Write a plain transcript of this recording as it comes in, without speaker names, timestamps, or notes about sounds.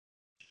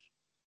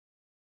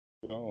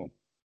So,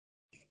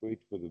 let's wait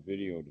for the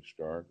video to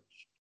start.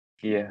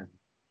 Yeah.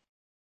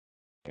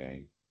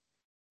 Okay.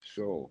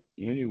 So,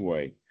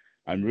 anyway,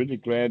 I'm really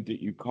glad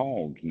that you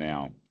called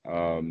now.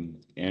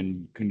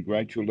 And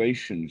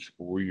congratulations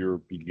for your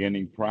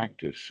beginning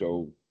practice.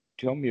 So,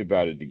 tell me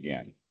about it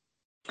again.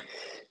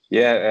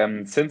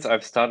 Yeah, since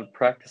I've started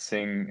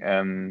practicing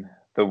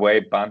the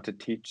way Bante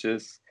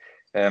teaches,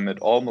 it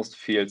almost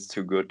feels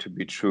too good to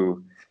be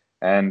true.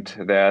 And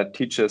there are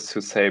teachers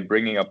who say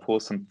bringing up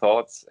wholesome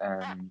thoughts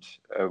and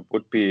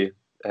would be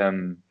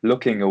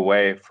looking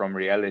away from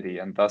reality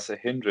and thus a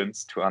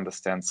hindrance to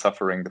understand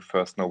suffering, the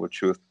first noble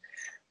truth.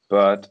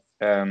 But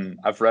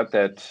I've read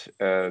that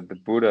the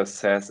Buddha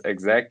says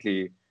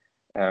exactly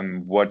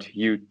what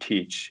you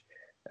teach,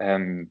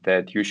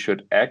 that you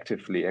should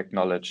actively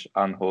acknowledge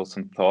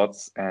unwholesome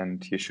thoughts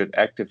and you should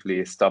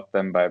actively stop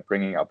them by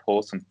bringing up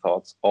wholesome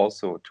thoughts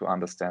also to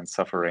understand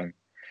suffering.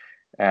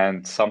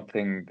 And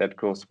something that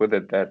goes with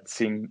it, that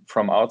seen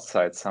from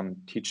outside, some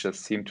teachers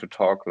seem to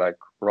talk like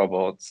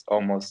robots,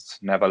 almost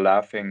never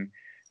laughing,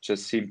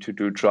 just seem to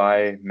do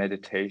dry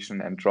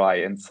meditation and dry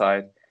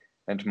insight.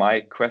 And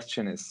my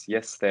question is,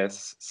 yes,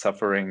 there's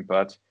suffering,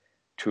 but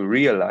to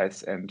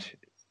realize and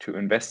to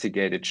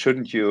investigate it,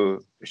 shouldn't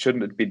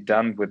it be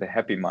done with a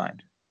happy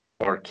mind?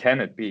 Or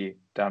can it be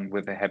done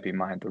with a happy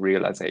mind, the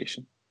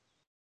realization?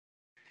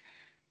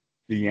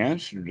 The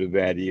answer to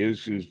that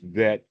is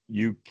that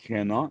you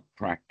cannot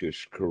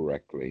practice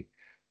correctly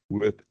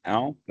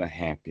without the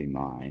happy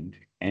mind,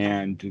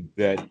 and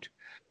that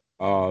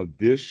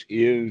this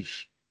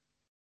is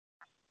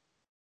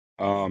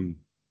um,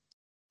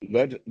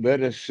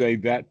 let us say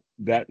that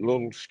that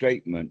little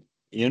statement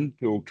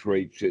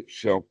infiltrates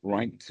itself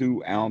right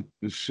throughout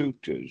the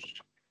suttas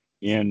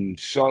in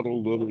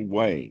subtle little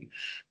ways.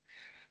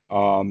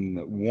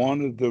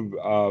 One of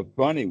the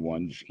funny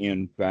ones,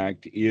 in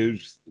fact,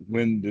 is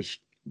when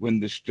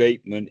the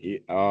statement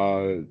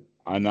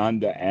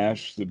Ananda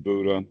asked the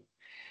Buddha,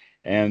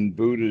 and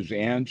Buddha's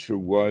answer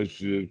was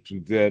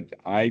that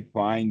I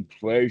find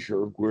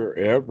pleasure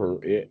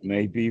wherever it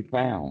may be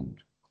found.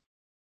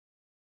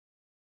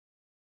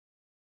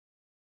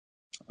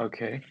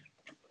 Okay.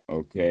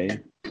 Okay.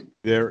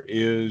 There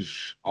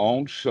is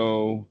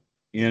also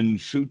in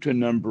Sutta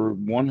number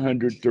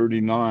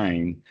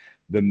 139,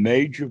 the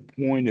major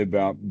point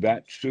about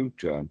that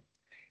sutta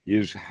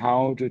is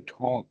how to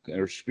talk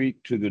or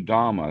speak to the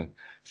Dhamma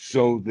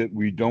so that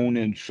we don't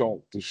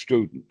insult the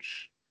students.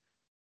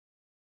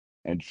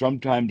 And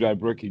sometimes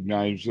I've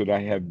recognized that I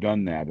have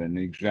done that. An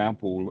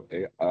example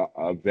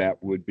of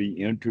that would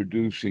be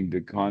introducing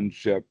the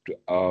concept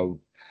of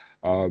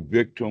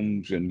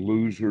victims and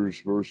losers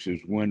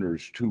versus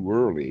winners too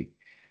early.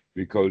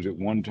 Because at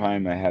one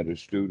time I had a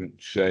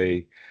student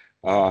say,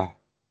 uh,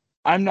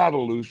 I'm not a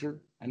loser.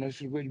 And I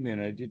said, wait a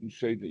minute, I didn't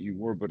say that you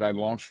were, but I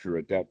lost her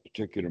at that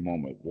particular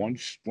moment.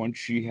 Once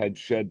she had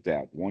said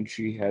that, once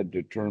she had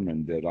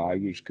determined that I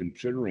was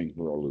considering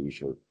her a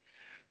loser,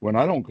 when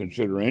I don't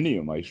consider any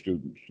of my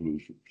students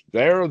losers.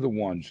 They're the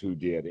ones who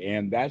did.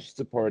 And that's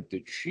the part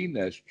that she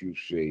missed, you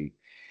see,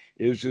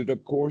 is that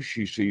of course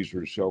she sees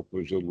herself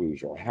as a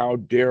loser. How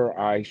dare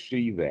I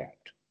see that?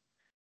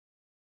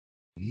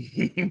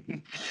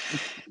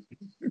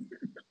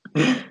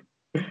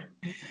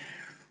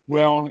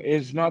 Well,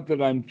 it's not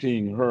that I'm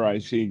seeing her, I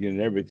see it in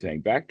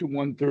everything. Back to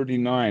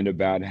 139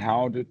 about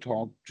how to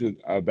talk to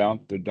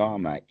about the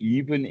Dhamma.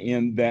 Even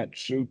in that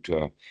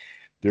sutta,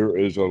 there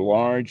is a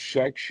large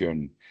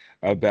section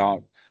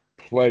about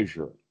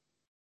pleasure,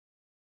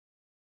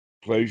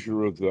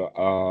 pleasure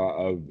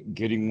of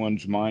getting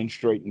one's mind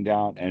straightened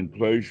out, and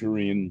pleasure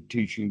in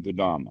teaching the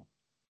Dhamma.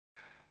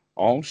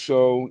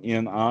 Also,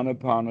 in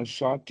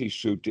Anapanasati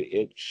Sutta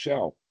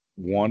itself,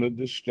 one of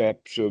the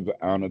steps of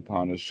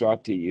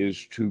Anapanasati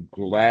is to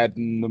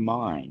gladden the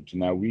mind.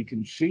 Now, we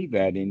can see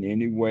that in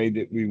any way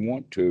that we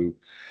want to,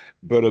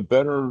 but a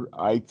better,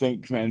 I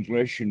think,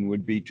 translation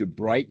would be to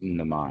brighten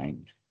the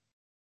mind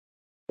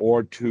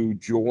or to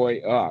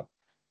joy up.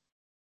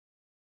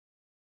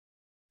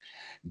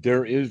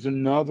 There is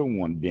another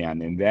one,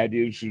 Dan, and that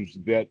is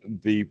that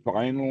the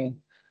final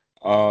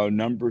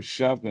number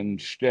seven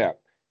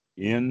step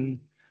in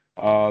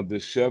the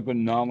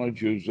seven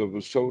knowledges of a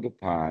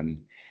Sotapan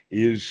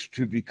is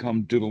to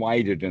become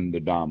delighted in the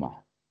Dhamma.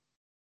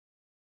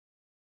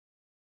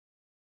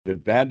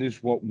 That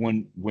is what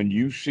when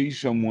you see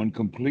someone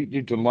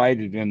completely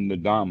delighted in the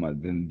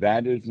Dhamma, then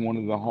that is one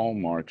of the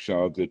hallmarks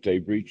of that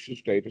they've reached the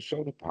state of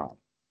Sotapan.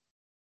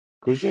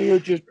 Because they are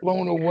just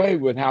blown away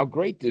with how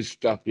great this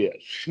stuff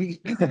is.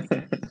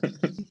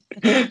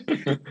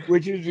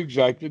 Which is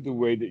exactly the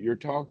way that you're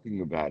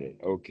talking about it.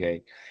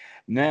 Okay.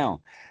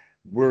 Now,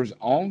 there's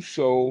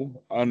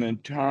also an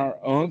entire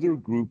other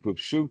group of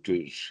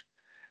suttas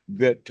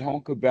that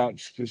talk about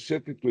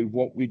specifically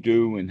what we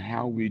do and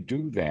how we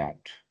do that.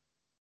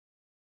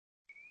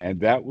 And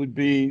that would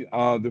be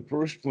the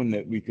first one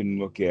that we can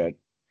look at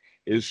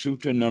is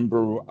Sutta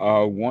number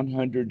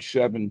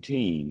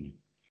 117,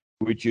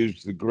 which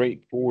is the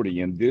Great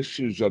 40. And this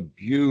is a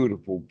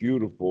beautiful,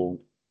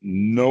 beautiful,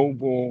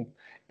 noble,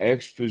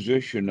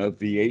 exposition of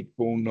the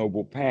Eightfold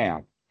Noble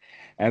Path.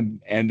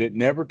 And it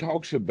never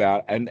talks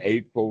about an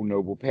Eightfold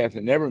Noble Path.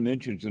 It never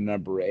mentions the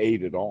number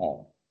 8 at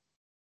all.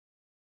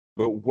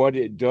 But what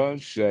it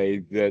does say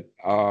that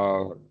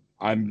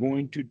I'm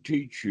going to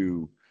teach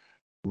you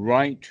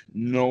right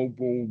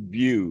noble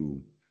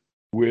view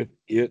with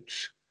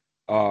its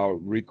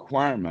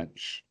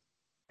requirements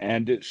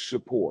and its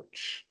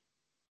supports.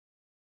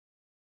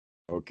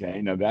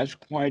 Okay, now that's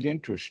quite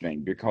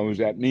interesting because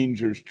that means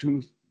there's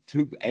two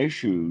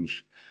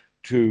issues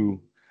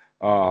to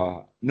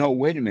no,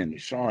 wait a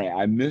minute, sorry,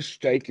 I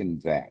mistaken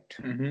that.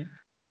 Mm-hmm.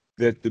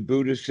 That the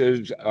Buddha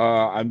says,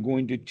 I'm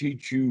going to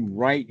teach you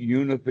right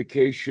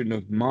unification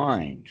of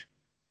mind.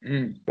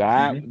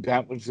 Mm-hmm.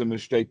 That was the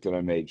mistake that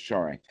I made.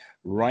 Sorry.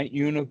 Right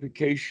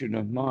unification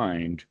of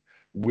mind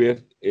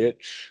with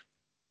its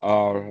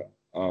uh,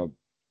 uh,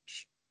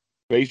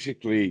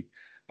 basically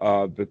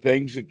the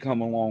things that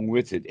come along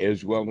with it,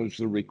 as well as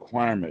the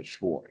requirements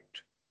for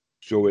it.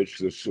 So it's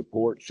the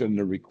supports and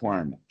the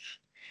requirements.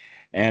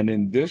 And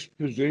in this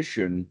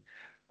position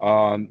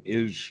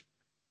is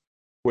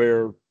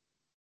where,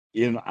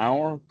 in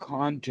our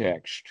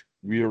context,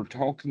 we are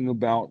talking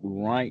about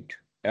right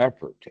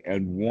effort,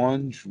 and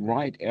one's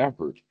right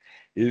effort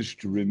is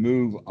to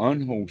remove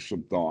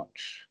unwholesome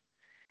thoughts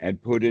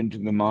and put into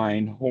the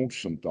mind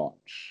wholesome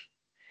thoughts.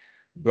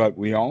 But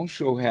we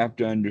also have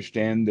to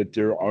understand that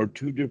there are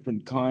two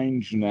different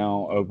kinds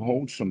now of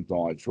wholesome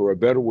thoughts, or a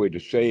better way to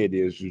say it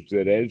is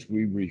that as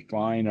we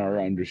refine our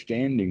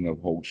understanding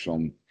of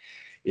wholesome,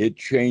 it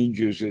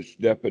changes its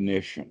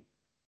definition.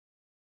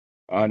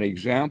 An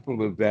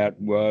example of that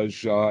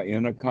was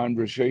in a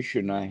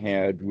conversation I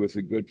had with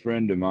a good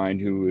friend of mine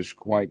who is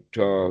quite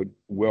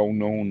well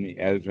known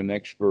as an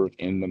expert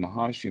in the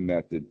Mahasi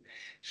method,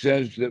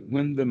 says that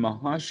when the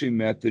Mahasi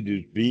method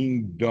is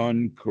being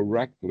done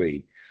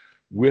correctly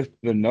with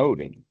the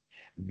noting,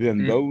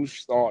 then those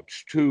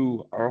thoughts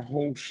too are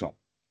wholesome.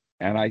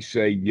 And I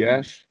say,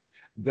 yes,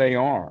 they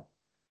are,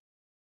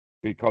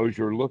 because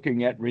you're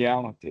looking at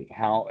reality.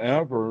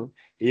 However,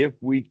 if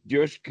we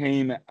just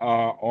came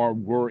or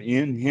were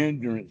in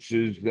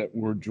hindrances that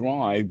were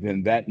dry,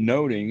 then that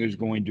noting is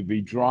going to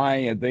be dry,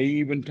 and they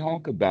even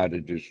talk about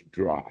it as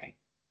dry.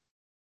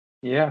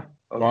 Yeah.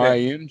 Dry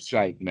Okay.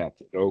 insight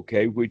method,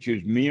 okay, which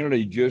is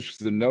merely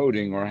just the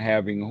noting or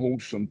having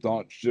wholesome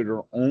thoughts that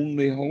are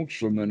only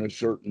wholesome in a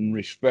certain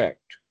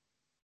respect.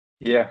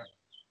 Yeah.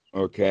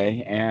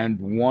 Okay, and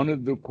one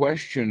of the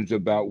questions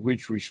about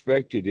which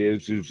respect it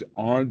is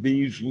are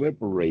these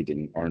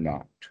liberating or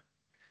not?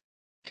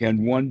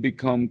 Can one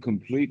become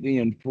completely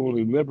and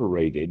fully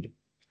liberated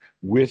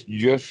with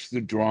just the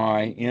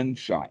dry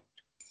insight?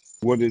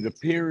 What it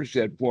appears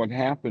that what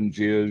happens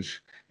is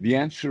the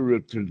answer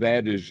to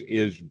that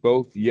is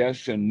both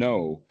yes and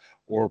no,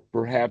 or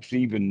perhaps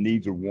even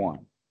neither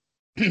one.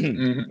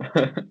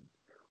 Mm-hmm.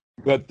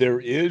 But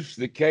there is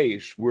the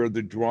case where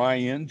the dry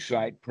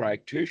insight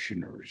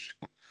practitioners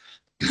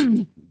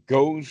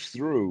goes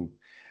through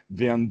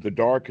then the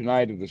dark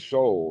night of the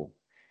soul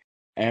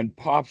and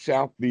pops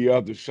out the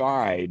other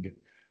side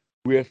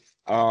with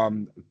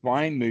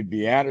finally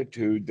the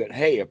attitude that,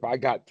 hey, if I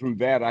got through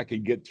that, I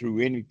could get through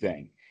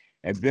anything.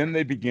 And then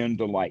they begin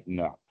to lighten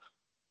up.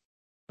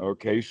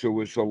 Okay,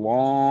 so it's a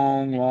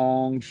long,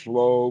 long,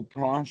 slow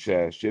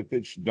process if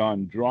it's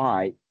done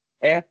dry,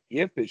 if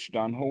it's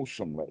done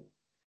wholesomely.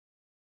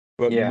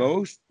 But Yeah.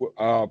 most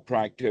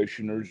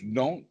practitioners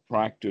don't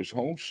practice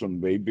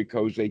wholesomely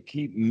because they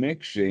keep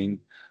mixing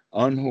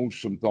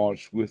unwholesome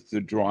thoughts with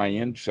the dry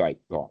insight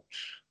thoughts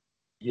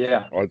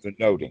Yeah. or the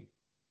noting.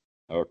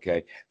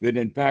 Okay. That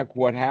in fact,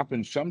 what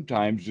happens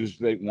sometimes is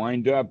they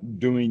wind up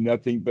doing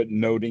nothing but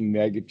noting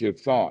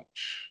negative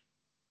thoughts,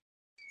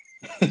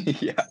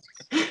 Yeah.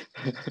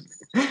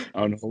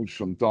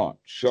 unwholesome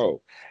thoughts.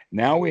 So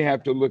now we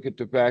have to look at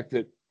the fact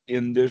that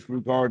in this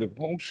regard of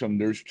wholesome,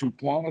 there's two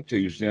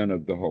qualities then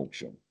of the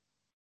wholesome.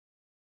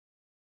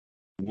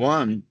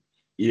 One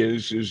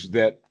is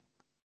that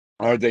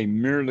are they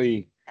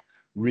merely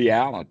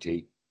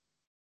reality,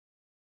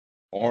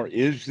 or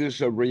is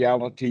this a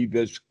reality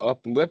that's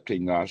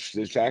uplifting us,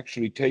 that's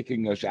actually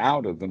taking us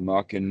out of the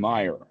muck and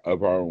mire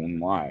of our own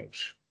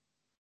lives?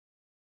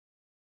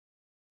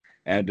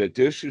 And that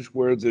this is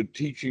where the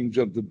teachings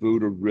of the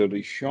Buddha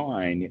really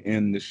shine,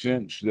 in the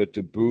sense that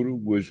the Buddha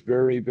was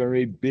very,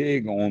 very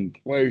big on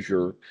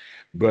pleasure,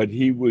 but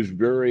he was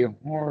very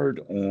hard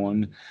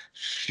on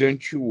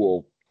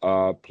sensual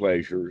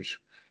pleasures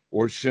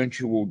or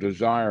sensual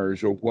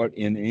desires, or what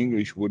in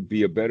English would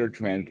be a better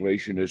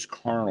translation as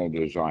carnal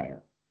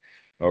desire.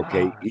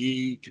 Okay, Ah.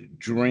 eat,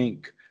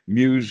 drink,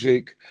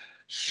 music,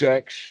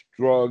 sex,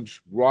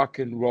 drugs, rock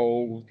and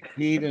roll,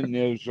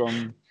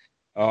 hedonism,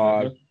 uh,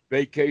 Uh-huh.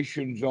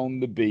 vacations on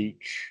the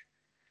beach,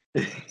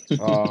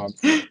 uh,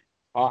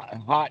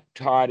 hot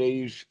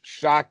toddies,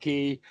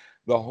 sake,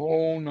 the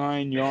whole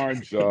 9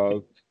 yards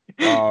of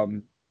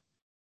um,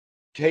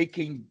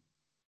 taking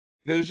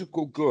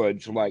physical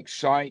goods like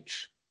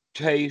sights,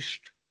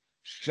 taste,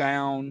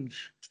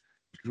 sounds,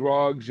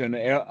 drugs and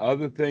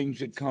other things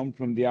that come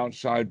from the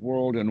outside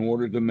world in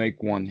order to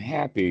make one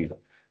happy,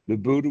 the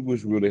Buddha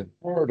was really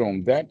hard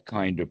on that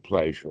kind of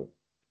pleasure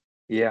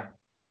Yeah.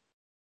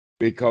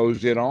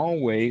 because it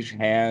always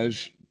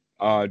has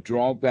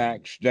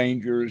drawbacks,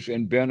 dangers,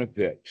 and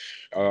benefits.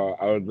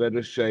 Or let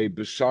us say,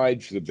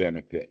 besides the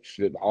benefits,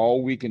 that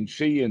all we can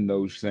see in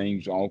those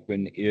things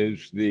often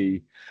is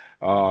the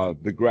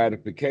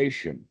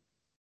gratification,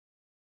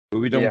 but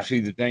we don't Yeah. see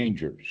the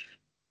dangers.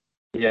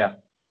 Yeah.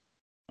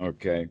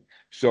 Okay,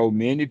 so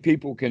many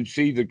people can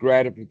see the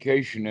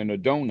gratification in a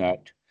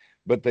donut,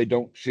 but they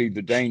don't see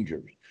the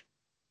dangers.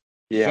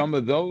 Yeah. Some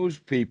of those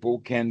people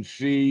can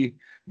see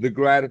the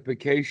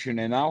gratification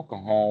in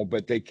alcohol,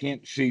 but they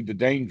can't see the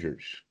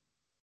dangers.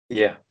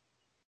 Yeah.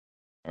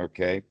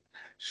 Okay.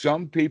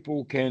 Some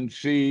people can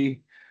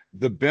see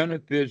the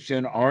benefits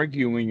in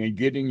arguing and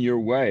getting your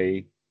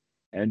way,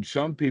 and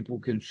some people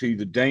can see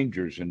the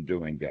dangers in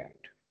doing that.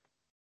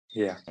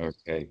 Yeah.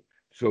 Okay.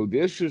 So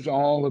this is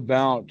all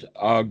about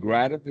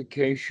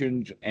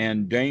gratifications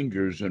and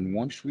dangers. And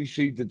once we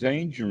see the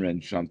danger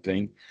in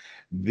something,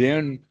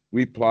 then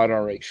we plot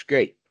our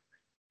escape.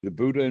 The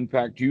Buddha, in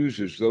fact,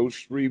 uses those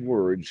three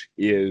words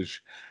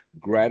is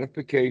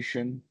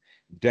gratification,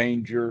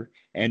 danger,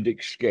 and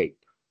escape.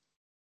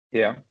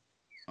 Yeah.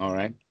 All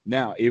right.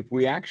 Now, if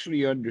we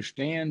actually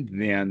understand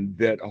then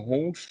that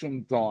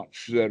wholesome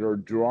thoughts that are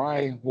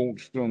dry,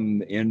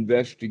 wholesome,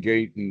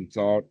 investigating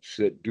thoughts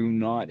that do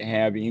not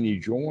have any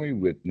joy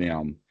with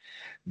them,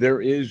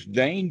 there is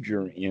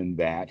danger in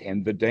that.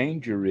 And the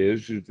danger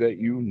is that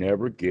you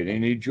never get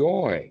any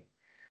joy,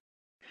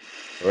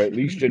 or at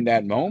least in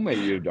that moment,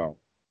 you don't.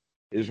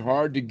 It's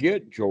hard to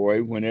get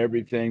joy when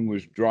everything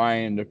was dry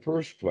in the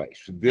first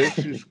place. This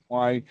is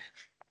why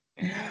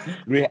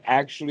we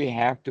actually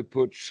have to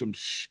put some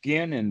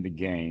skin in the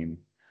game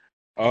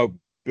of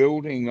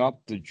building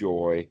up the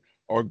joy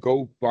or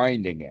go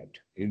finding it.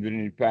 And then,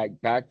 in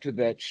fact, back to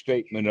that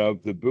statement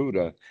of the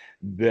Buddha,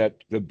 that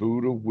the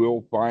Buddha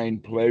will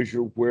find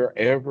pleasure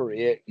wherever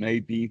it may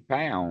be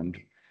found,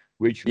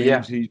 which Yeah.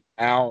 means he's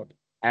out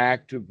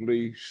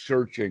actively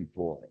searching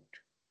for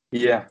it.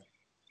 Yeah.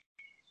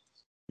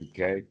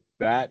 Okay.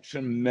 That's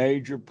a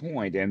major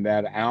point, and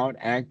that out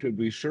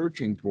actively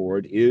searching for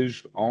it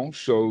is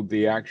also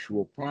the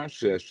actual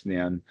process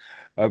then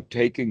of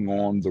taking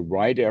on the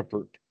right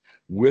effort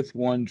with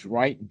one's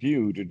right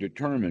view to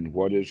determine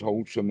what is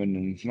wholesome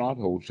and is not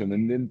wholesome,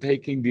 and then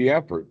taking the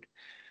effort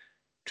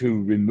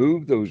to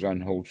remove those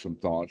unwholesome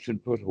thoughts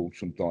and put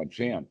wholesome thoughts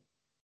in.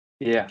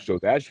 Yeah. So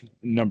that's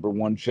number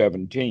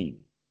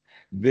 117.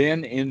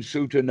 Then in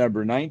Sutta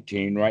number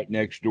 19, right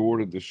next door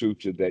to the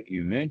sutta that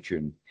you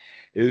mentioned,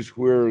 is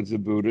where the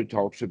Buddha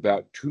talks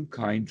about two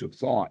kinds of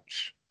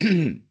thoughts.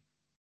 And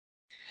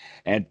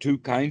two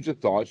kinds of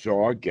thoughts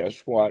are,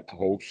 guess what,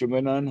 wholesome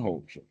and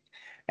unwholesome.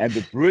 And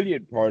the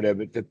brilliant part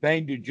of it, the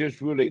thing that just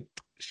really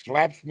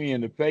slaps me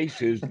in the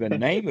face is the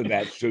name of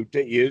that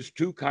sutta is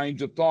Two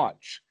Kinds of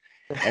Thoughts.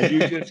 And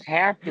you just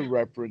have to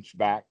reference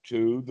back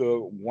to the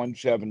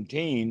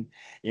 117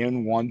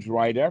 in one's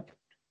right effort.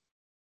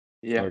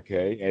 Yeah.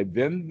 Okay, and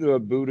then the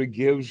Buddha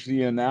gives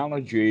the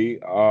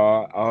analogy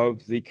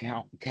of the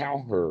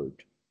cow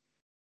herd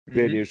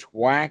that Hmm. is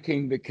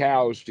whacking the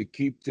cows to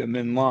keep them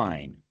in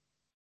line.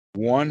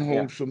 One Yeah.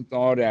 wholesome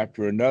thought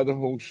after another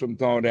wholesome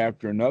thought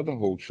after another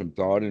wholesome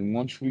thought, and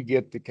once we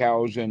get the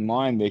cows in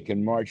line, they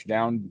can march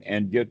down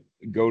and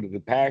go to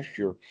the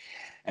pasture,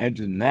 and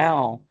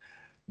now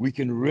we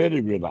can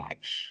really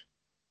relax.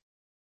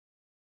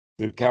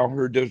 The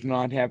cowherd does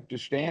not have to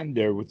stand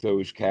there with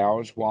those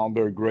cows while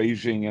they're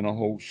grazing in a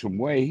wholesome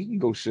way. He can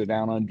go sit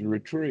down under a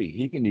tree.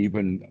 He can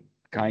even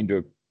kind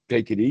of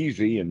take it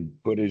easy and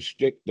put his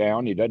stick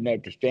down. He doesn't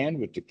have to stand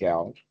with the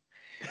cows.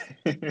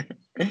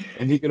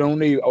 And he can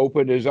only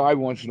open his eye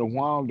once in a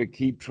while to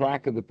keep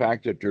track of the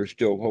fact that they're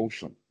still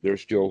wholesome. They're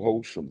still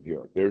wholesome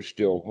here. They're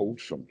still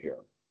wholesome here.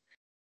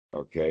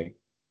 Okay.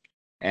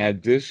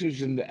 And this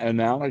is an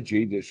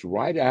analogy that's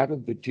right out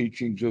of the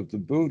teachings of the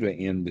Buddha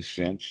in the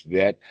sense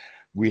that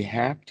we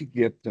have to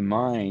get the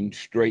mind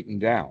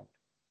straightened out.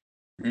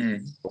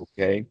 Mm.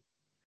 Okay.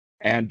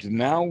 And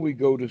now we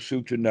go to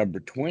Sutta number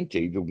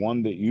 20, the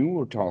one that you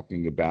were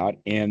talking about.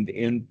 And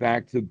in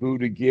fact, the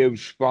Buddha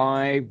gives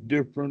 5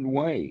 different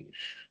ways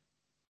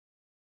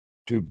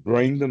to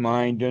bring the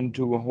mind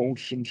into a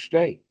wholesome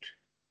state.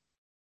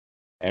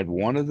 And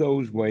one of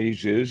those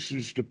ways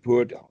is to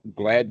put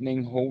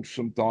gladdening,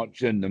 wholesome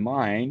thoughts in the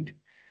mind.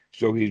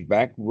 So he's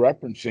back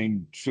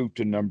referencing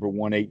Sutta number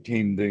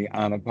 118, the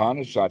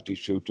Anapanasati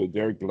Sutta.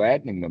 They're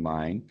gladdening the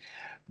mind.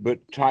 But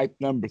type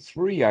number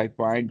 3, I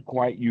find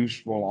quite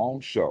useful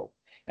also.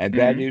 And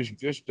that Mm. is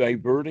just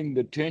diverting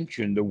the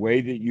tension the way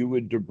that you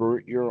would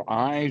divert your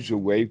eyes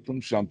away from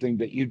something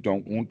that you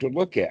don't want to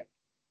look at.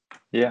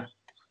 Yeah.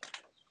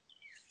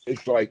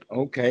 It's like,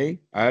 okay,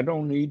 I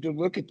don't need to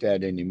look at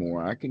that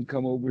anymore. I can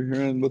come over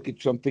here and look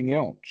at something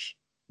else.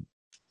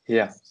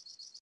 Yeah.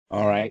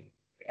 All right.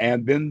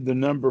 And then the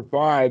number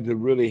 5, the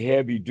really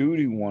heavy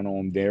duty one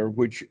on there,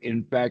 which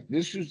in fact,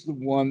 this is the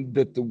one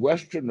that the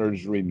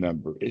Westerners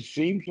remember. It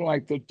seems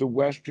like that the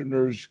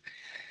Westerners,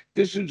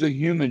 this is a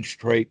human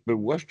trait, but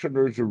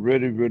Westerners are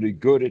really, really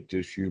good at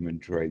this human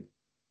trait.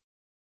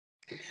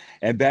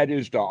 And that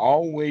is to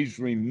always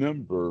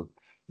remember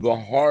the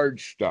hard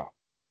stuff.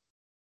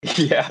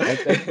 Yeah. And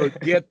they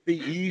forget the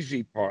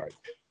easy part.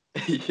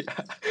 Yeah.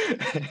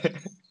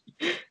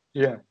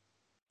 Yeah.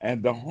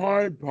 And the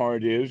hard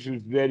part is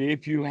that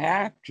if you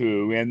have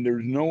to, and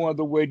there's no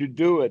other way to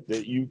do it,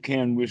 that you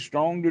can, with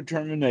strong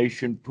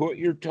determination, put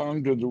your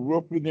tongue to the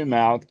roof of your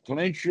mouth,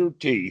 clench your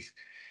teeth,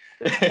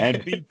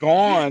 and be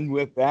gone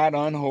with that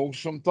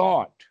unwholesome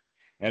thought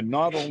and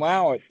not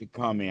allow it to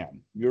come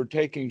in. You're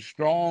taking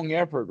strong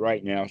effort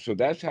right now. So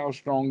that's how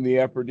strong the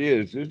effort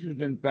is. This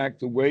is, in fact,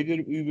 the way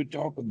that we would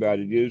talk about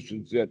it is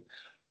that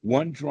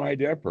one's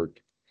right effort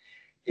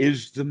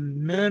is the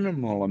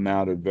minimal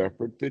amount of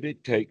effort that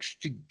it takes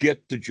to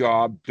get the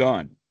job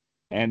done.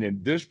 And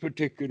in this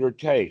particular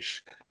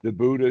case, the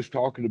Buddha is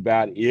talking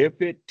about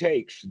if it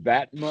takes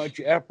that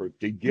much effort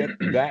to get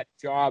that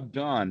job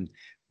done,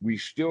 we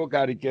still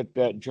got to get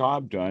that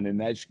job done, and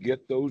that's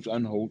get those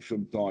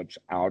unwholesome thoughts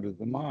out of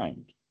the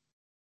mind.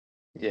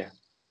 Yeah.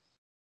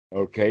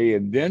 Okay,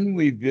 and then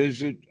we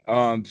visit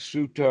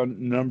Sutta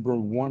number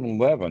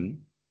 111,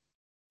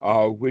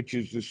 which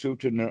is the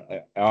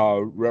sutta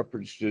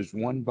referenced as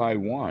one by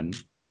one.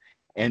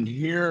 And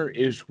here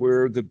is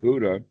where the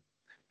Buddha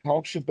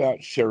talks about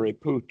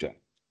Sariputta.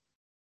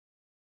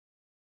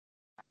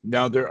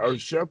 Now, there are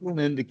several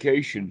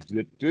indications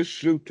that this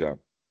sutta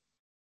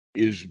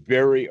is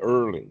very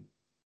early.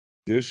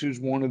 This is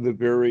one of the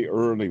very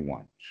early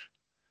ones.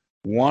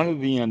 One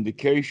of the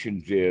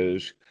indications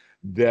is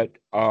that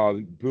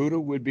Buddha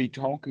would be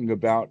talking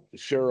about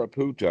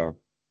Sariputta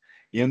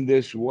in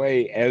this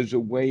way as a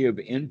way of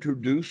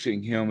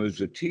introducing him as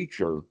a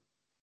teacher,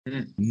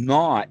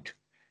 not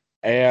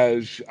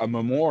as a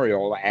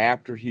memorial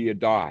after he had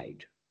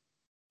died.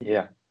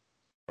 Yeah.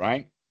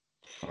 Right?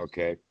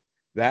 Okay.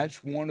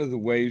 That's one of the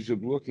ways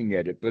of looking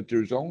at it. But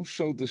there's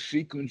also the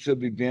sequence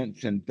of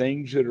events and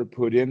things that are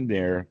put in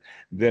there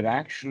that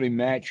actually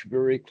match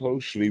very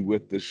closely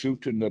with the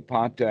Sutta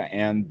Nipata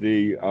and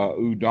the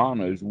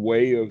Udana's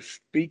way of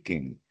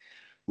speaking,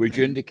 which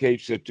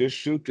indicates that this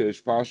sutta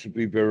is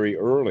possibly very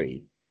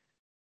early,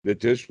 that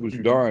this was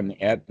done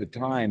at the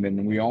time.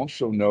 And we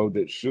also know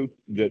that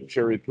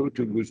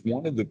Sariputta was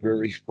one of the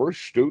very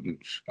first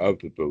students of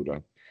the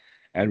Buddha.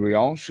 And we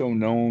also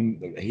know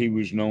he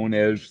was known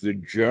as the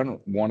general,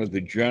 one of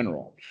the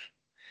generals.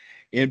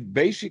 And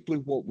basically,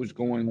 what was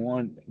going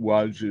on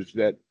is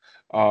that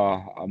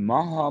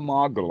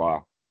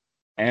Mahamagala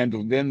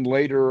and then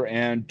later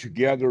and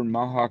together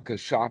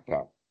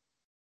Mahakassapa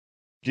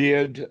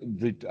did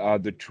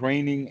the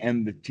training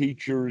and the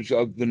teachers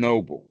of the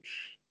nobles,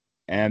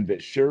 and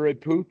that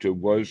Sariputta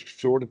was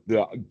sort of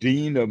the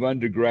dean of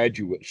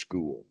undergraduate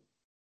school.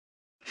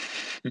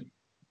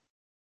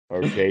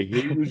 Okay,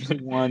 he was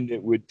the one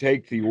that would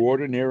take the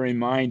ordinary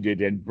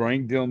minded and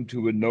bring them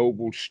to a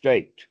noble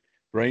state,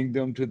 bring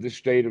them to the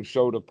state of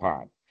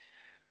Sotapan,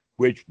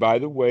 which, by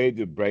the way,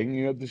 the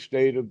bringing of the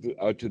state of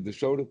to the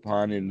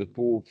Sotapan and the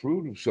full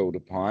fruit of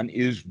Sotapan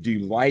is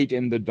delight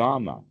in the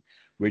Dhamma,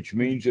 which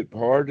means that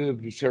part of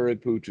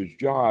Sariputta's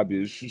job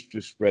is just to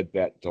spread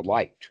that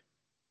delight.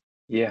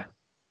 Yeah.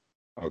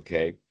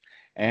 Okay.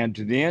 And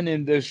then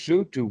in this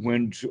sutta,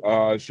 when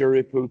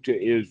Sariputta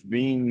is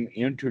being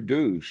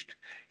introduced,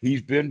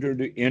 he's been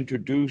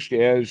introduced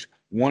as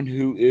one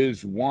who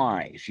is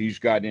wise. He's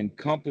got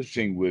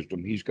encompassing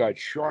wisdom. He's got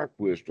sharp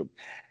wisdom.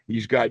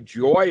 He's got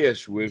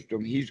joyous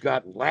wisdom. He's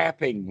got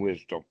laughing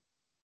wisdom.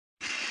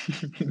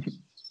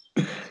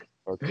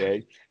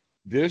 Okay.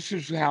 This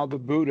is how the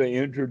Buddha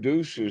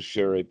introduces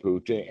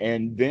Sariputta.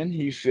 And then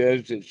he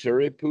says that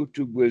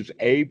Sariputta was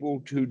able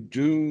to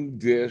do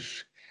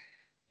this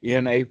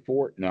in a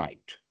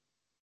fortnight.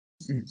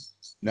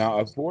 Now,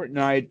 a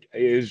fortnight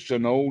is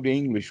an old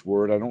English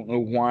word. I don't know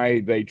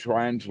why they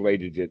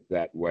translated it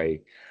that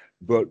way,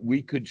 but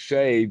we could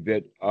say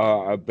that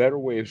a better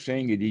way of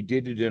saying it, he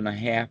did it in a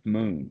half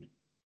moon,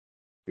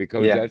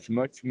 because that's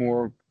much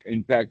more.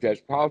 In fact,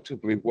 that's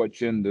possibly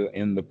what's in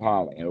the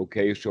Pali.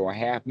 Okay, so a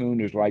half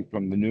moon is like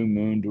from the new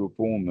moon to a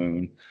full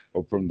moon,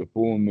 or from the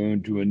full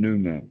moon to a new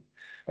moon.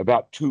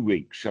 About 2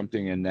 weeks,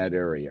 something in that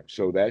area.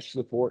 So that's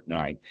the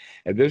fortnight.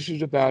 And this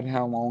is about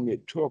how long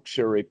it took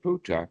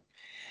Sariputta.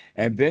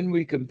 And then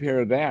we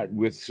compare that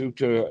with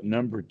Sutta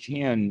number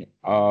 10,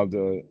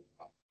 the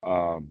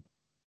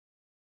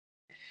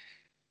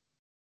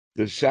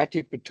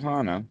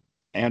Satipatthana,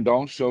 and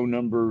also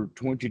number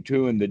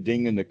 22 in the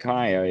Digha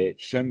Nikaya.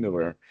 It's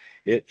similar.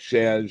 It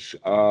says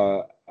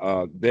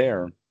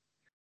there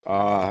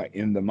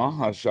in the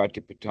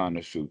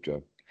Mahasatipatthana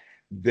Sutta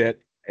that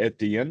at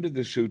the end of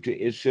the sutta,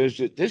 it says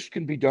that this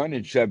can be done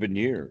in 7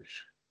 years.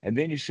 And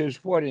then he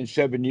says, what, in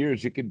 7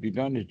 years? It can be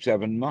done in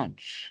 7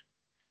 months.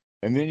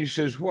 And then he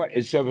says, what,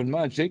 in 7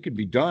 months? It could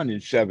be done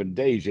in 7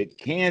 days. It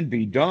can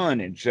be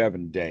done in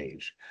 7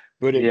 days.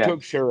 But it Yeah. took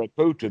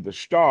Sariputta, the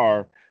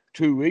star,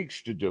 2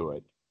 weeks to do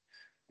it.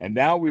 And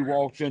now we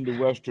walked into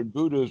Western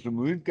Buddhism.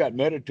 We've got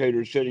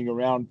meditators sitting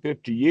around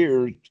 50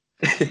 years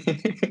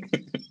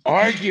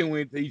arguing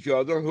with each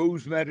other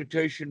whose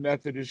meditation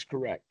method is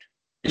correct.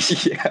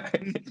 Yeah.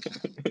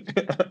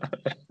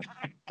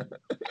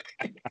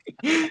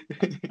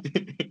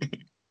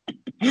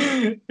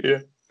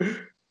 Yeah.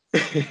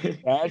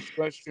 That's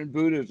Western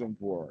Buddhism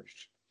for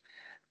us.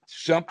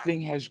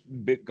 Something has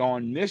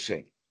gone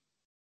missing.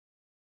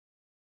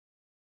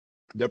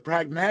 The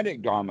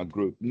pragmatic Dharma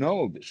group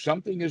know that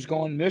something has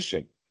gone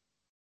missing.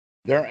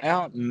 They're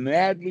out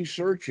madly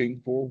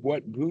searching for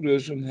what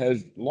Buddhism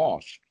has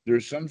lost.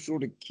 There's some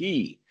sort of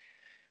key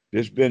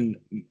that's been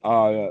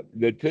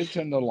that fits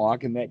in the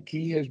lock, and that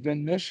key has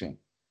been missing.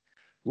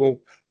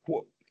 Well,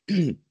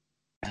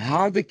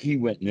 how the key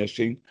went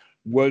missing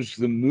was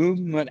the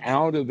movement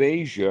out of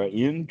Asia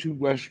into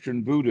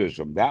Western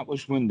Buddhism. That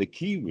was when the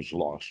key was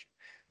lost.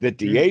 That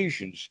the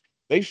Asians,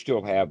 they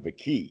still have the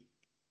key.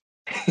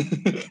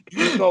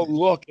 You go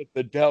look at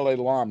the Dalai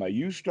Lama.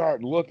 You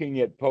start looking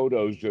at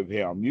photos of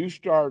him. You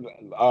start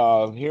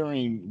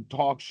hearing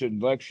talks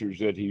and lectures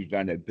that he's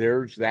done. And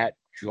there's that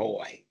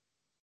joy.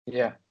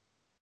 Yeah.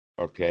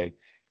 Okay.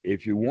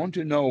 If you want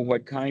to know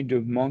what kind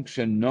of monks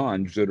and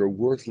nuns that are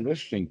worth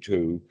listening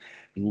to,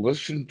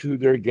 listen to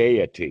their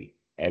gaiety.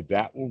 And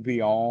that will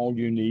be all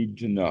you need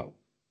to know.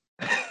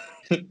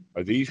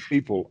 Are these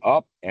people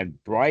up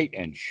and bright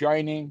and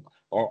shining,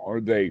 or are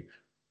they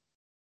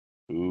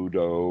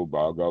Udo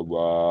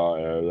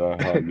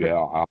Bhagava? Yeah,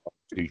 I'll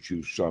teach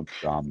you some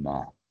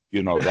Dhamma.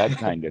 You know, that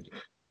kind of.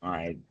 All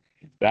right.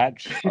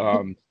 That's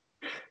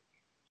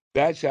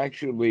that's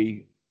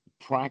actually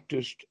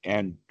practiced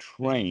and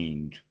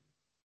trained.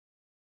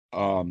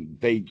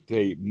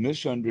 They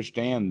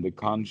misunderstand the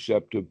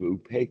concept of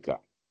upekkha.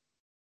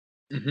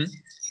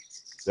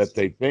 That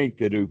they think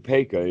that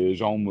upekkha is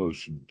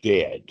almost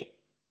dead.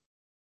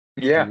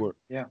 Yeah. In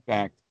Yeah.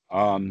 fact,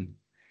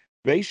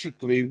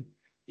 basically,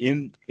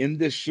 in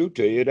this sutta,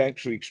 it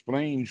actually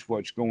explains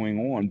what's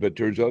going on, but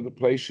there's other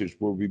places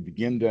where we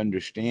begin to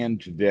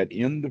understand that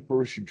in the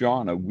first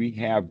jhana, we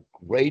have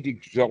great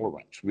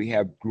exhilarance, we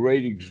have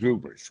great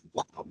exuberance.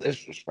 Wow,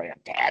 this is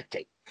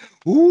fantastic.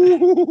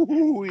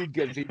 Ooh, it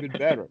gets even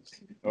better.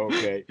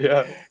 Okay.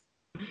 Yeah.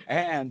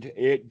 And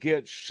it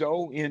gets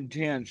so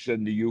intense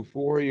and the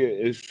euphoria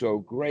is so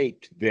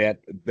great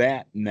that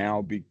that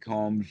now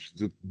becomes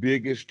the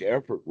biggest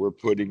effort we're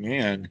putting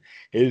in,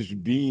 is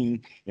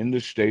being in the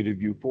state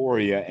of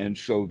euphoria. And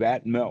so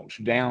that melts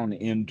down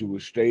into a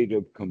state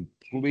of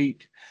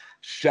complete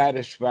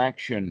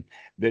satisfaction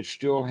that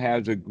still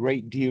has a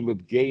great deal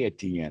of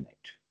gaiety in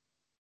it.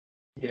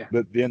 Yeah.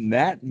 But then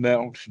that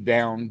melts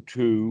down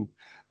to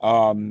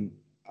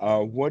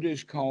what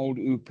is called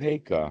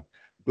upekkha.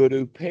 But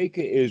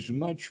upekkha is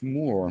much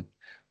more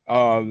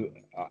uh,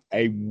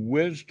 a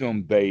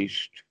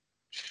wisdom-based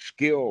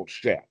skill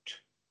set.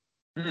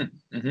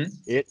 Mm-hmm.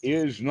 It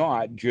is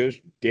not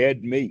just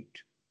dead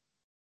meat.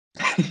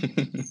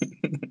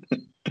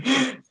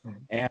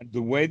 And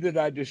the way that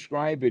I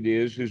describe it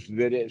is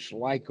that it's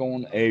like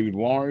on a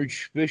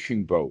large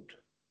fishing boat.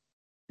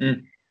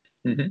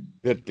 Mm-hmm.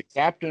 That the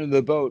captain of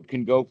the boat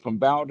can go from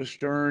bow to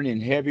stern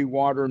in heavy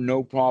water,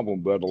 no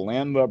problem. But a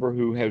landlubber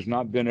who has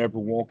not been ever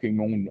walking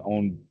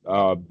on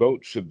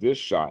boats of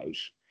this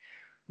size,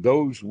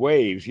 those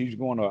waves, he's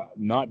going to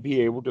not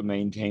be able to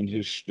maintain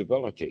his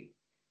stability.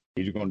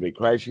 He's going to be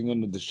crashing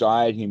into the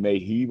side. He may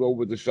heave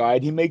over the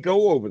side. He may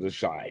go over the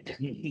side.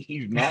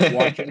 He's not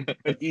watching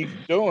what he's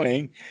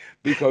doing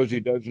because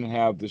he doesn't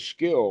have the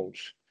skills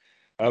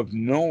of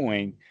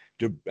knowing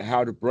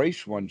how to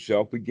brace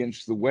oneself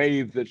against the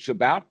wave that's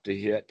about to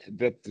hit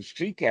that the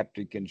sea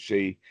captain can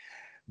see,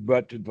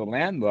 but the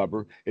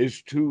landlubber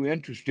is too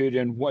interested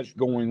in what's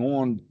going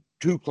on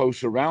too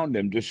close around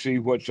him to see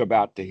what's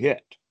about to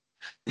hit.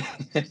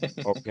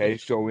 Okay,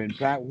 so in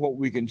fact, what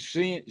we can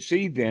see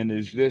then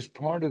is this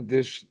part of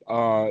this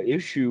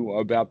issue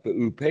about the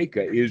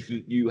upekkha is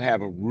that you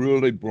have a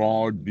really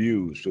broad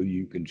view, so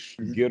you can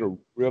get a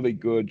really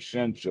good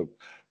sense of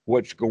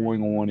what's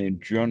going on in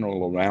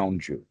general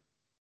around you.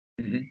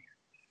 Mm-hmm.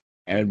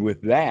 And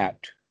with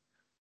that,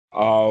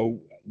 uh,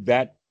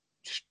 that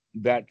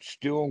that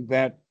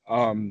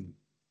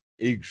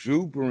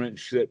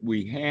exuberance that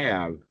we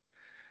have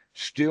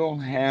still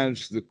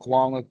has the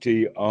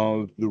quality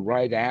of the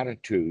right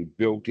attitude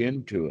built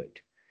into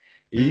it,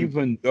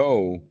 even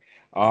though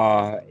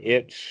uh,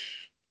 it's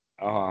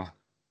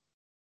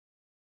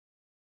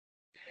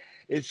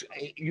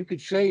you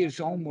could say it's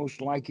almost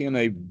like in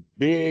a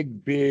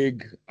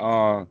big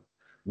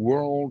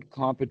world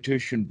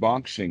competition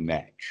boxing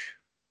match.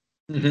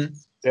 Mm-hmm.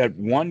 That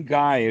one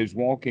guy is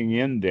walking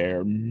in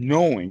there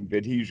knowing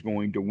that he's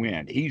going to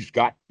win. He's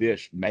got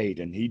this made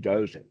and he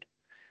does it.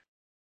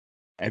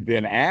 And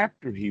then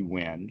after he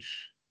wins,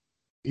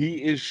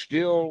 he is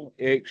still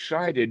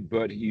excited,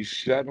 but he's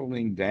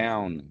settling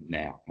down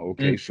now.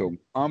 Okay. So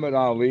Muhammad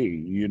Ali,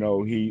 you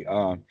know,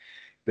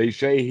 they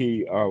say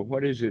he,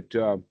 what is it?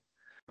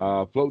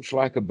 floats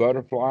like a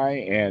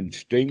butterfly and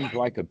stings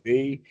like a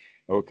bee.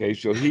 Okay,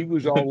 so he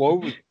was all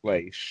over the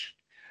place,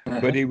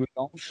 but Uh-huh. he was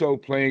also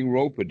playing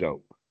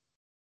rope-a-dope.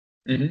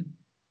 Hmm.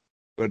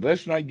 But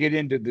let's not get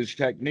into this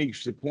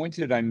techniques. The point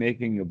that I'm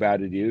making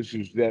about it is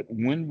that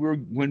when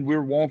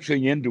we're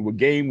waltzing into a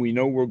game, we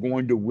know we're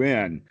going to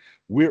win.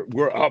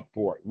 We're up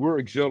for it. We're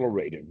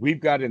exhilarated. We've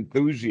got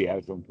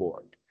enthusiasm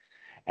for it.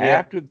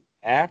 Yeah.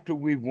 After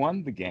we've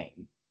won the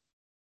game,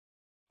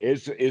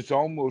 it's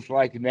almost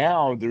like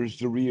now there's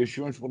the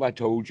reassurance. Well, I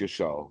told you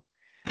so.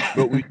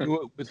 But we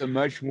do it with a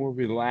much more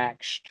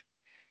relaxed.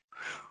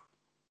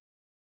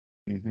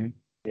 Mhm.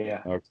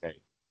 Yeah. Okay.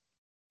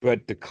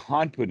 But the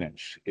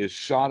confidence is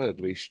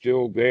solidly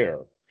still there.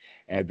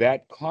 And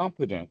that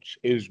confidence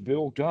is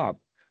built up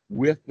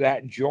with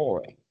that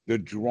joy. The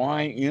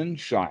dry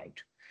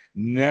insight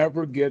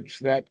never gets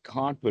that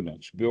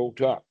confidence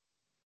built up.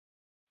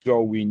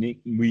 So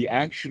we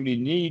actually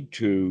need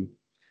to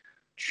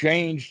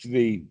change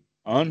the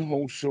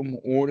unwholesome,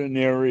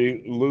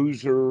 ordinary,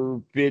 loser,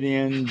 fit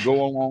in,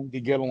 go along to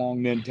get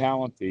along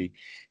mentality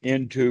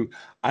into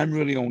I'm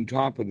really on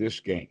top of this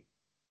game,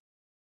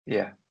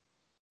 Yeah.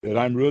 that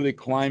I'm really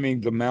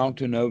climbing the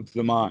mountain of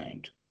the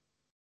mind.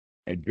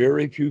 And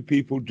very few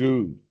people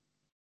do.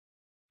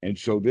 And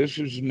so this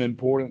is an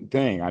important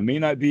thing. I may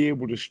not be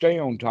able to stay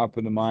on top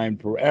of the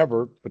mind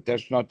forever, but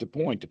that's not the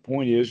point. The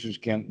point is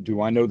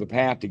do I know the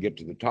path to get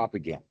to the top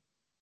again?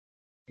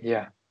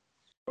 Yeah.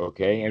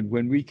 Okay. And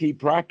when we keep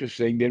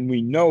practicing, then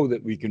we know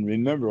that we can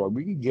remember or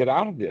we can get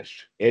out of this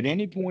at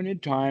any point in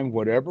time,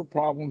 whatever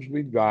problems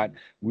we've got,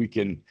 we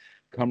can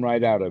come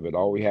right out of it.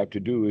 All we have to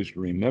do is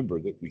remember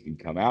that we can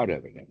come out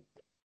of it, and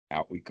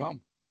out we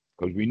come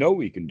because we know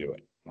we can do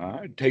it.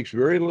 It takes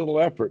very little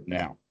effort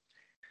now.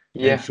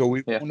 And Yeah. so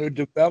we Yeah. want to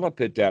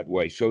develop it that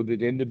way so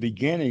that in the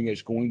beginning,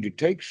 it's going to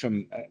take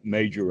some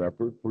major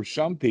effort. For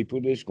some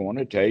people, it's going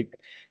to take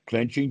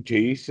clenching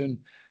teeth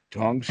and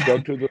tongue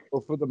stuck to the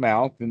roof of the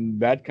mouth and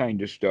that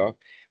kind of stuff.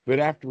 But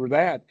after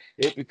that,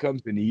 it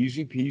becomes an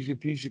easy peasy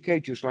piece of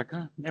cake, just like,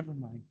 never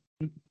mind.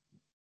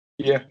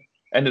 Yeah.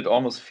 And it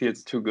almost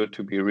feels too good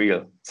to be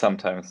real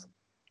sometimes.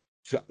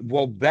 So,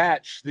 well,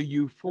 that's the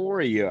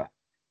euphoria.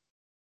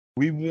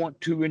 We want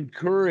to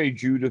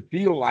encourage you to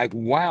feel like,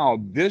 wow,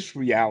 this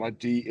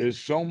reality is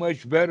so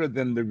much better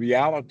than the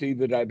reality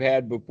that I've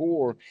had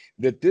before,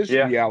 that this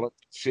Yeah. reality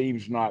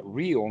seems not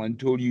real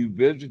until you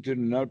visited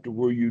enough to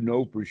where you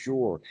know for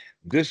sure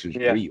this is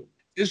Yeah. real.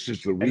 This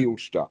is the And real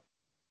stuff.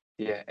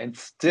 yeah, and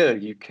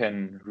still you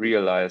can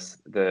realize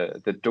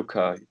the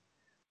dukkha,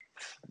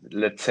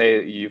 let's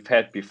say you've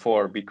had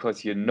before,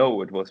 because you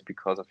know it was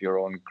because of your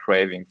own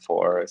craving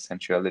for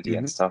sensuality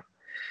and Mhm. stuff.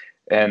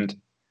 And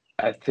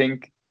I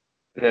think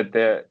that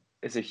there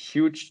is a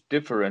huge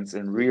difference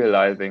in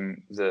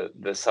realizing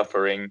the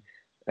suffering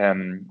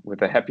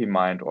with a happy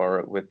mind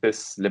or with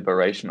this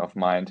liberation of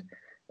mind,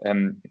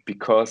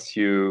 because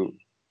you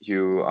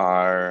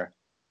are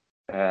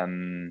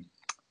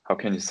how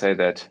can you say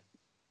that,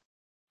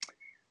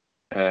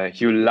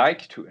 you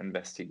like to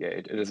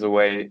investigate. It is a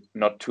way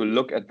not to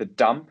look at the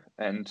dump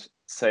and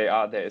say,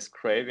 there is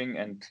craving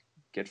and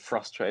get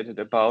frustrated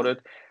about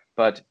it,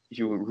 but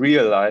you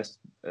realize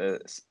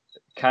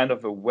kind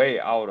of a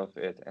way out of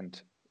it,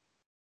 and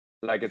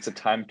like it's a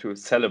time to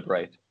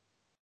celebrate.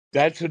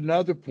 That's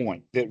another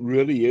point that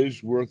really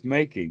is worth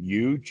making.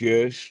 You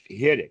just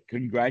hit it.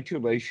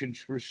 Congratulations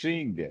for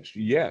seeing this.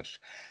 Yes,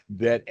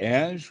 that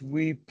as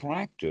we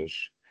practice,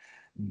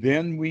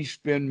 then we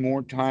spend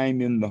more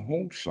time in the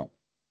wholesome.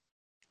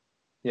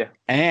 Yeah,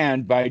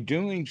 And by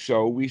doing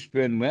so, we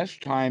spend less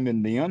time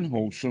in the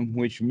unwholesome,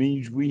 which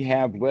means we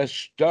have less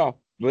stuff,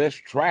 less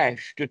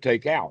trash to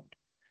take out.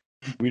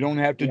 We don't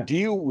have to yeah.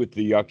 deal with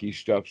the yucky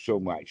stuff so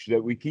much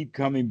that we keep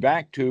coming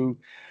back to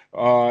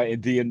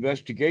the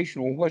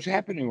investigation. Well, what's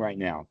happening right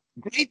now?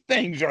 Great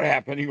things are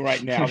happening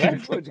right now.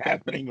 That's what's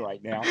happening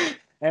right now.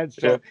 And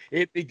Yeah, so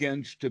it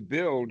begins to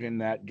build in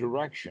that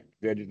direction,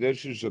 that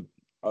this is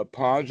a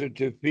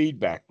positive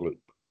feedback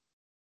loop.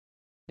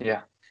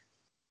 yeah.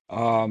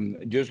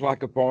 Just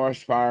like a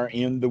forest fire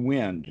in the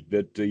wind,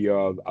 that the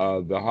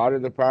hotter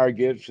the fire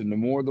gets and the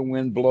more the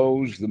wind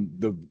blows,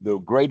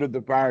 the greater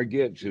the fire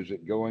gets as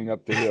it going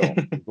up the hill.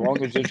 As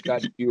long as it's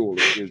got fuel,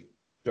 it is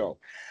so.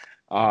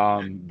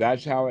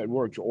 That's how it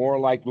works. Or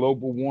like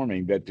global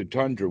warming, that the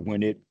tundra,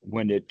 when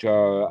it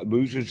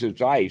loses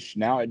its ice,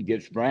 now it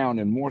gets brown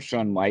and more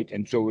sunlight,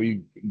 and so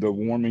the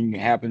warming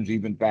happens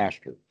even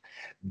faster.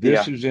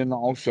 This Yeah, is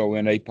also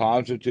in a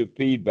positive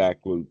feedback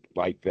loop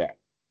like that.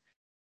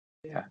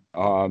 yeah,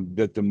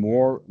 That the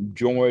more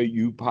joy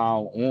you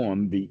pile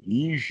on, the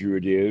easier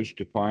it is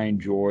to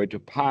find joy to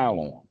pile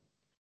on.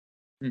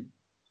 mm,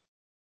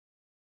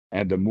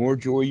 And the more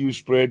joy you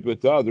spread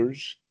with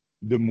others,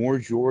 the more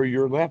joy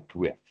you're left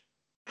with.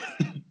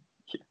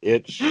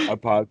 It's a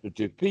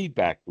positive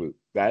feedback loop.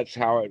 That's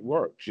how it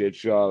works.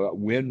 It's a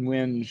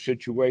win-win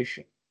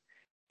situation.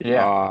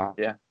 yeah, Uh,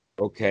 yeah,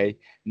 okay.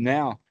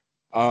 Now,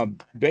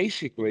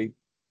 basically,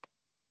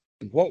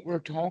 what we're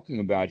talking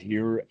about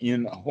here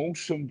in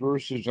wholesome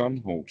versus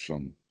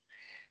unwholesome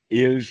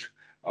is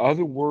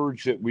other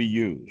words that we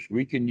use.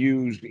 We can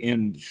use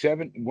in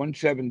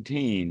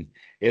 117,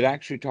 it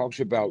actually talks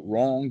about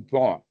wrong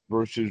thought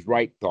versus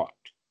right thought.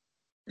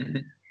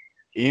 Mhm.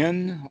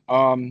 In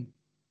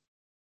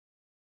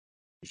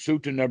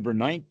Sutta number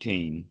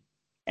 19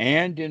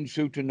 and in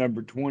Sutta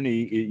number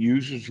 20, it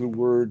uses the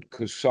word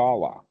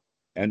kusala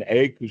and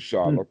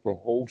akusala for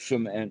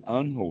wholesome and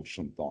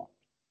unwholesome thought.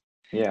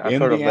 Yeah, I've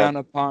In heard the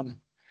of that.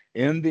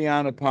 in the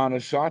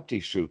Anapanasati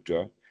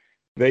Sutta,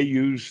 they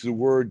use the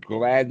word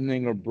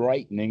gladdening or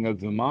brightening of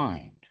the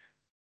mind.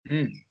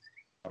 Mm.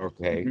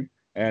 Okay. Mhm.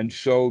 And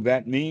so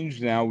that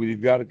means now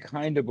we've got a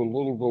kind of a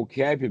little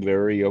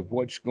vocabulary of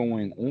what's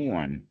going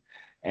on.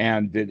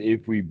 And that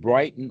if we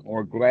brighten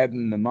or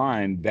gladden the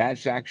mind,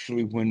 that's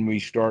actually when we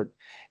start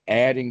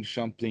adding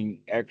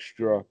something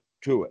extra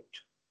to it.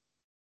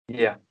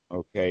 Yeah.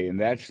 Okay. And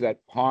that's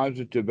that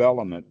positive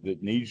element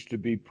that needs to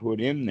be put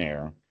in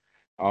there.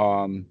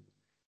 Um,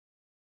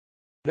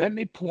 Let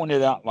me point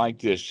it out like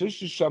this.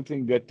 This is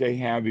something that they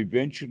have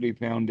eventually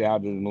found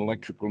out in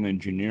electrical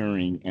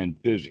engineering and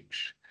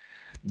physics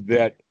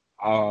that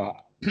uh,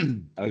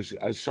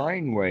 a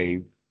sine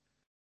wave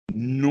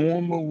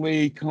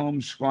normally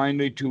comes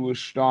finally to a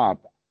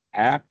stop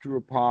after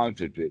a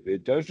positive.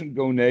 It doesn't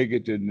go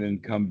negative and then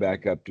come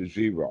back up to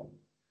zero.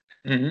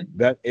 Mhm.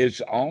 That is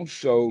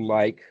also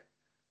like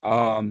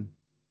um,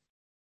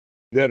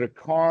 that a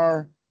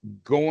car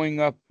going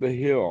up the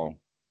hill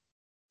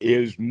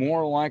is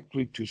more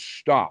likely to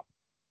stop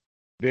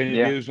than it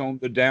Yeah. is on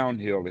the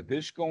downhill. If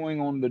it's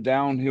going on the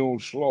downhill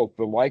slope,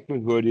 the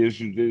likelihood is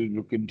that it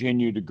will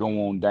continue to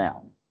go on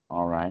down.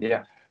 All right.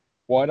 Yeah.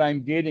 What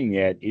I'm getting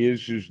at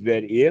is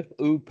that if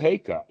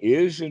Upeka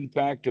is in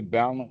fact a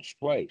balanced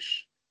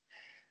place,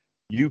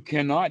 you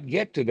cannot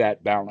get to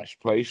that balanced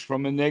place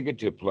from a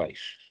negative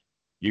place.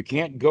 You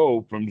can't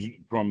go from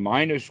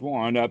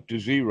 -1 up to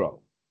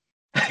zero.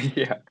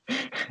 Yeah.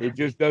 It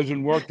just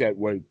doesn't work that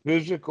way.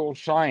 Physical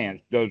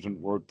science doesn't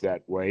work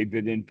that way.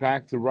 That in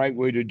fact, the right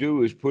way to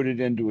do is put it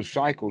into a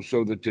cycle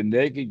so that the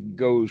negative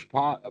goes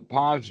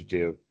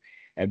positive,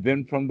 and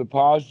then from the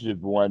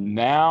positive one,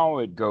 now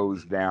it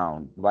goes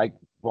down like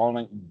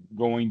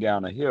going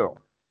down a hill,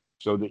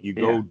 so that you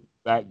Yeah. go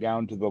back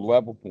down to the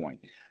level point.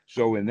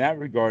 So in that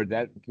regard,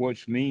 that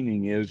what's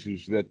meaning is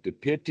that the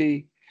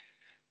piti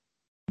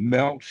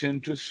melts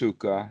into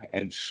sukha,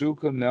 and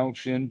sukha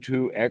melts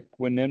into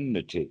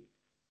equanimity.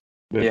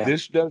 But Yeah.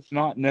 this does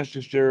not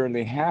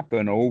necessarily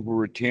happen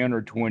over a 10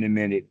 or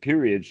 20-minute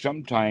period.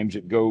 Sometimes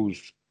it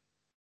goes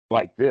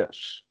like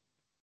this.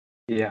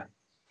 Yeah.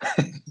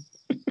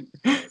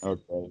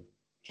 Okay.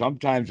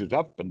 Sometimes it's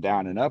up and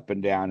down and up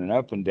and down and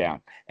up and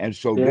down. And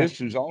so Yeah.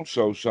 this is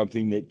also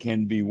something that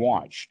can be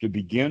watched to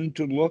begin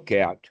to look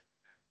at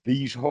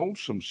these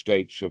wholesome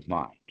states of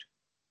mind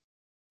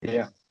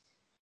Yeah.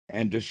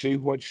 and to see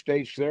what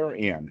states they're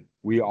in.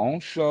 We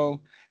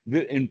also,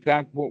 in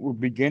fact, what we're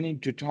beginning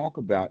to talk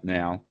about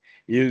now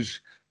is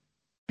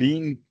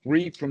being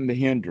free from the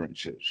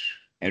hindrances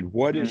and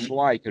what it's Mhm.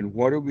 like and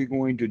what are we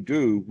going to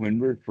do when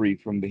we're free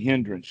from the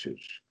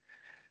hindrances.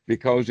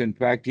 Because in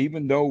fact,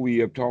 even though we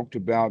have talked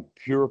about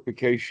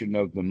purification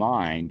of the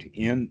mind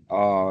and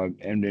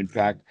in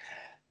fact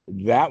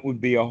that would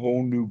be a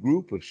whole new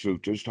group of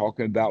sutras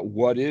talking about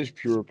what is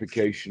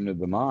purification of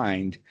the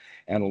mind.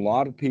 And a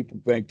lot of people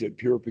think that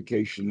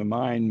purification of the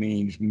mind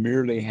means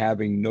merely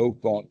having no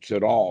thoughts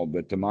at all,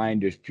 that the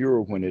mind is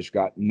pure when it's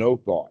got no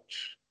thoughts.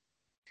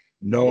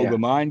 No, Yeah. the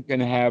mind can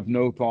have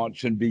no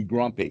thoughts and be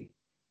grumpy,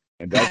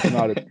 and that's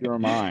not a pure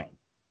mind.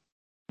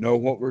 No,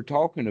 what we're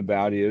talking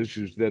about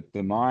is that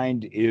the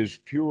mind is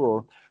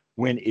pure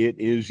when it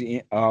is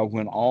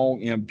when all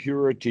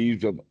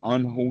impurities of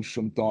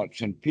unwholesome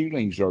thoughts and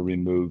feelings are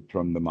removed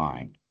from the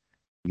mind.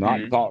 Not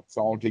Mhm. thoughts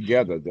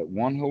altogether. That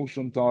one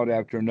wholesome thought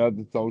after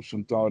another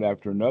wholesome thought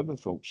after another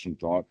wholesome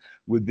thought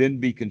would then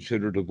be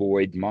considered a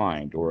void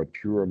mind or a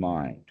pure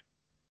mind.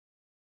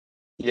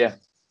 Yeah.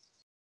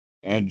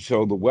 And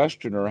so the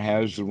Westerner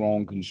has the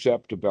wrong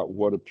concept about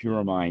what a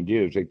pure mind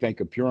is. They think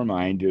a pure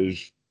mind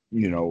is,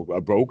 a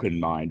broken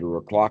mind or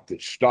a clock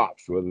that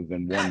stops rather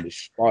than one that's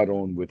spot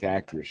on with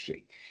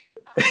accuracy.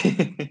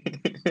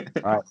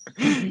 Right.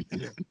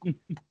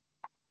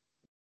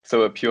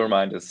 So a pure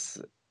mind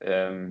is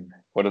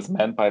what is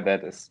meant by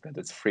that is that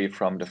it's free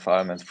from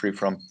defilements, free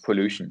from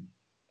pollution.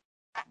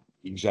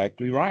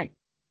 Exactly right.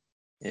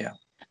 Yeah.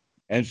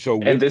 And so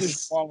And with this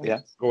this, quality, yeah.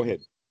 go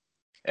ahead.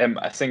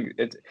 I think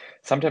it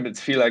sometimes it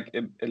feel like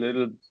a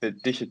little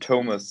bit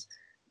dichotomous.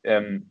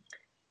 Um,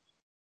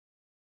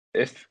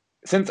 if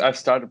since I've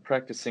started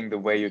practicing the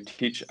way you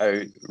teach,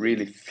 I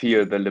really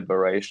feel the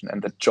liberation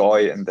and the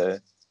joy in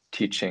the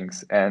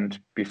teachings. And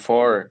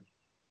before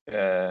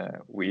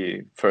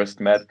we first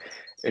met,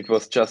 it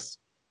was just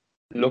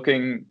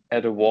looking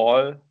at a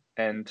wall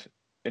and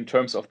in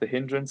terms of the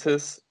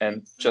hindrances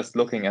and just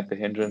looking at the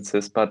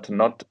hindrances, but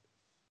not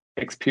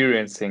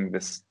experiencing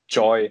this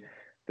joy,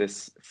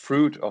 this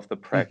fruit of the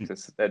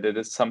practice, that it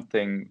is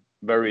something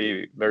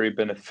very, very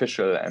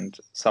beneficial and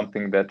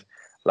something that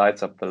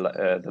lights up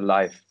the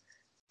life.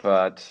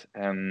 But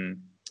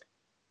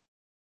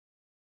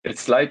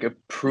It's like a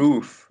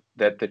proof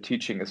that the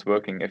teaching is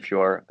working if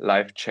your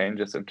life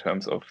changes in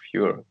terms of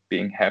you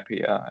being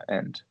happier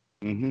and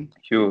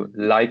you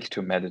like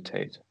to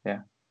meditate.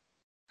 Yeah.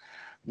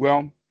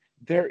 Well,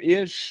 there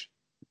is,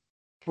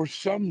 for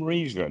some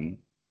reason,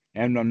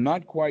 and I'm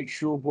not quite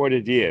sure what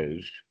it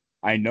is.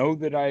 I know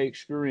that I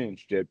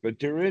experienced it, but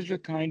there is a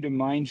kind of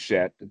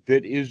mindset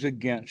that is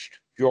against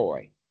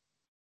joy.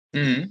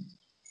 Mhm.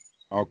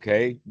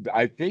 Okay.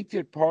 I think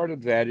that part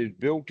of that is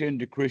built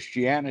into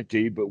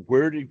Christianity, but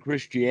where did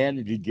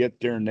Christianity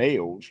get their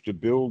nails to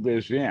build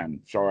this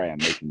in? Sorry, I'm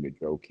making a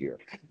joke here.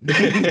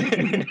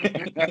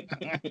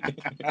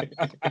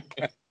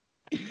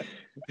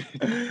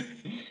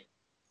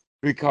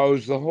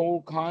 Because the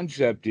whole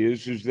concept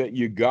is that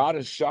you got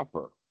to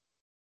suffer,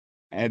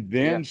 and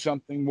Yeah. then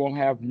something will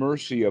have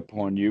mercy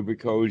upon you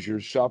because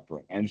you're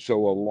suffering. And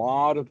so a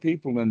lot of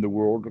people in the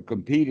world are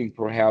competing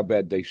for how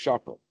bad they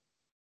suffer.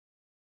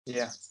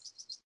 Yeah.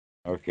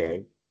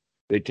 Okay.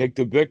 They take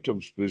the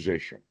victim's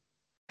position.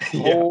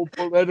 Yeah. Whole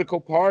political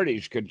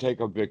parties can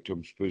take a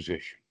victim's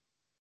position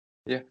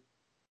Yeah.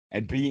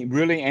 and be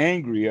really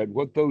angry at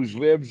what those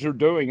libs are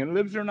doing. And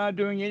libs are not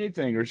doing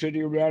anything. They're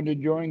sitting around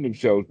enjoying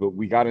themselves, but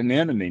we got an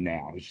enemy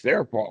now. It's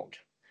their fault,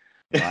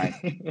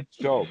 right?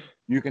 So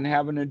you can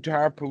have an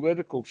entire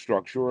political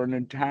structure or an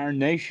entire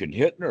nation.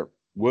 Hitler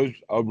was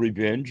a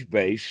revenge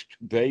based.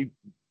 They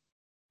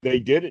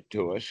did it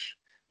to us.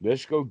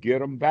 Let's go get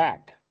them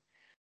back.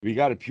 We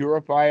got to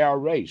purify our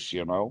race,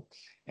 you know?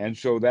 And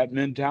so that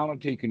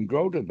mentality can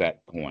grow to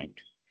that point.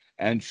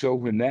 And so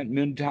when that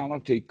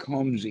mentality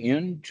comes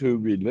into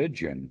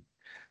religion,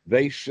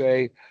 they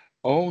say,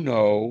 oh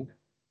no,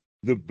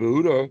 the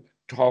Buddha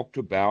talked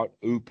about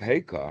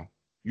upekkha.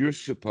 You're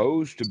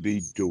supposed to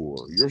be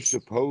doer. You're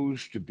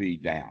supposed to be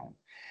down.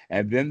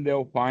 And then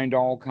they'll find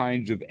all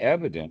kinds of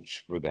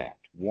evidence for that.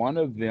 One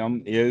of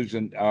them is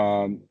in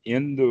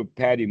the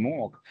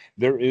Patimokkha,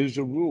 there is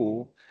a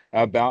rule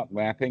about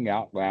laughing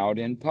out loud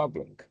in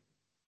public.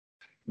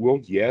 Well,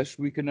 yes,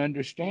 we can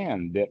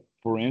understand that,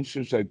 for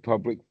instance, a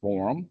public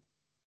forum,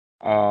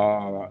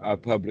 a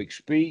public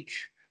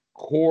speech,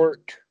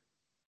 court,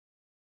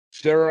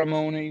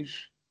 ceremonies,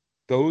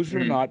 those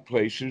are Mhm. not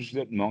places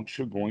that monks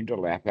are going to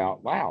laugh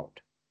out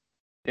loud,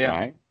 Yeah.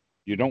 right?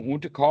 You don't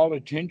want to call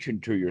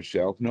attention to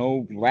yourself.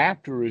 No,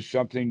 laughter is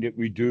something that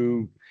we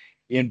do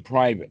in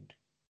private,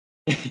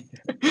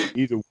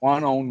 either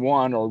one on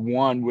one or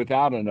one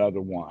without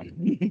another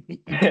one.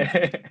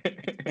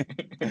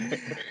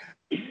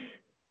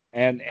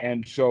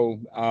 And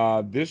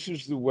so this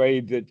is the way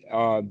that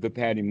the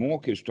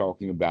Patimokkha is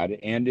talking about it.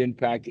 And in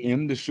fact,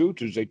 in the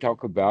sutras, they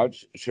talk about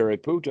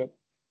Sariputta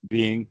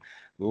being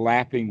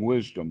laughing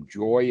wisdom,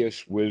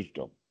 joyous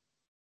wisdom.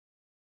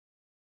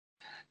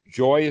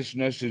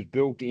 Joyousness is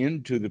built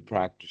into the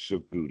practice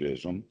of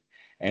Buddhism,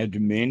 and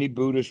many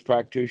Buddhist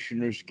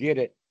practitioners get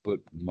it, but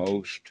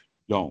most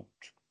don't.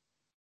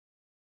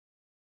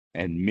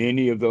 And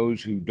many of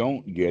those who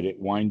don't get it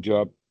wind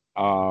up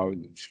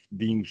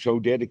being so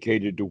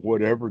dedicated to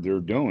whatever they're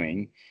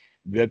doing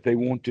that they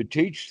want to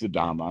teach the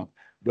Dhamma,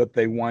 but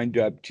they wind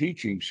up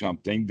teaching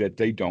something that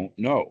they don't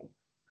know.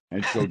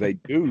 And so they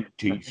do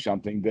teach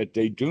something that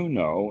they do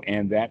know.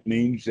 And that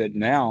means that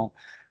now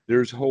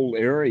there's whole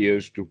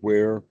areas to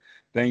where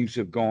things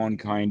have gone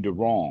kind of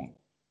wrong.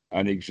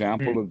 An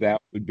example Mm. of that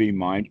would be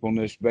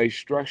mindfulness based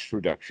stress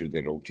reduction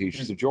that'll teach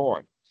the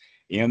joy.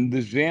 In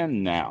the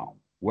Zen now,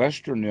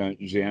 Western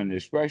Zen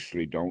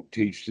especially, don't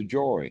teach the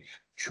joy.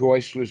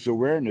 Choiceless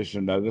awareness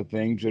and other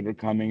things that are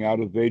coming out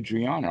of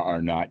Vajrayana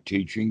are not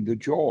teaching the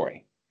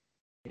joy.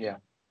 Yeah.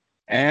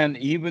 And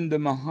even the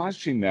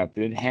Mahasi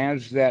method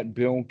has that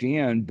built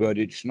in, but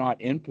it's not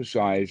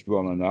emphasized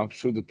well enough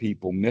so the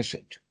people miss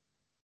it.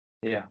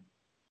 Yeah.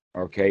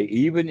 Okay,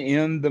 even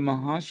in the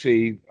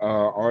Mahasi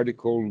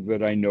article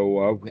that I know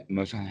of,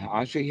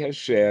 Mahasi has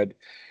said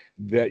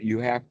that you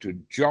have to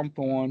jump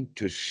on,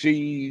 to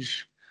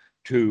seize,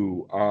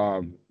 to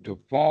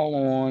fall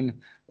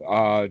on,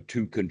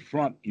 to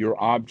confront your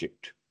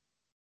object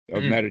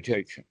of Mm.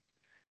 meditation,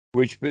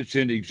 which fits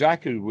in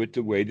exactly with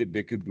the way that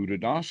Bhikkhu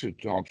Buddhadasa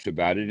talks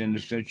about it. In the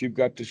sense, you've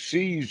got to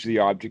seize the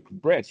object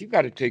of breath. You've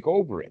got to take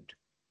over it.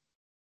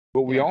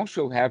 But we Yeah.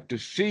 also have to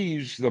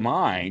seize the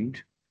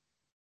mind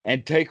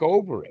and take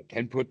over it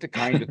and put the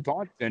kind of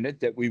thoughts in it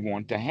that we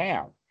want to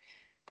have.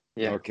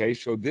 Yeah. Okay,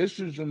 so this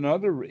is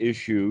another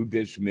issue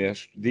that's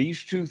missed.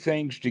 These two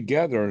things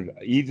together,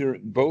 either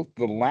both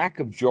the lack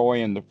of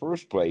joy in the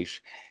first place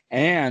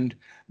and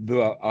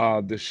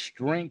the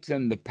strength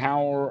and the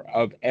power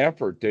of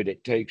effort that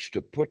it takes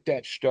to put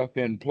that stuff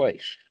in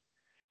place.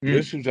 Mm.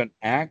 This is an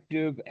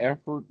active,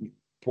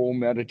 effortful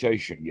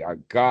meditation.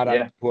 You gotta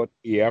Yeah. put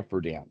the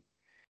effort in.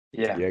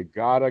 Yeah. You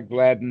gotta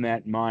gladden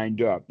that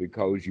mind up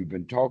because you've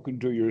been talking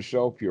to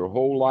yourself your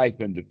whole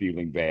life into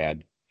feeling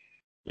bad.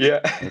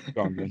 Yeah. And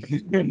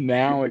so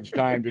now it's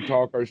time to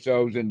talk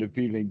ourselves into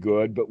feeling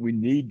good, but we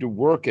need to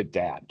work at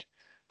that.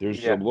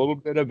 There's a Yeah. little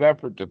bit of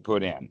effort to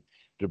put in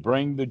to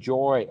bring the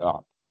joy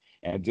up.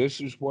 And this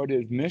is what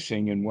is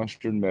missing in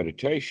Western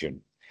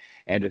meditation.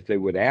 And if they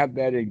would add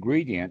that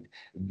ingredient,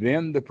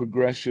 then the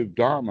progressive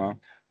Dharma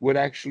would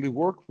actually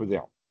work for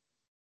them.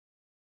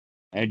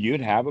 And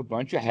you'd have a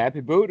bunch of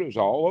happy Buddhas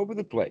all over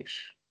the place,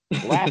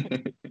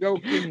 laughing,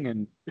 joking,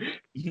 and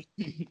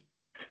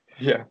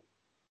Yeah.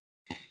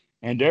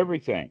 and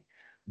everything.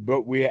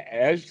 But we,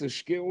 as the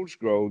skills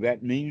grow,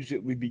 that means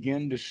that we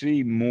begin to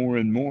see more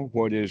and more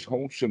what is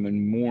wholesome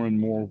and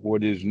more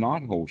what is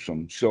not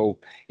wholesome. So,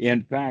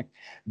 in fact,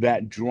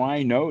 that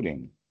dry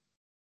noting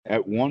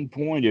at one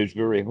point is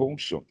very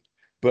wholesome,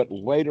 but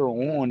later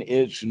on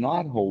it's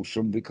not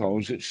wholesome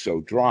because it's so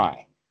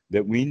dry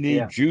that we need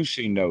Yeah.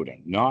 juicy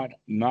noting,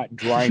 not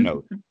dry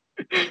noting.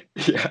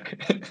 Yeah.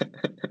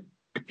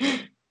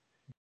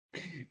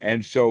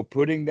 And so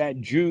putting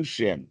that juice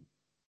in,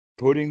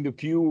 putting the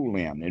fuel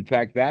in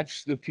fact,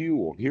 that's the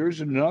fuel.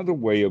 Here's another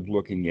way of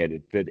looking at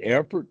it, that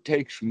effort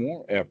takes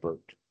more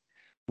effort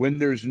when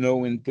there's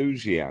no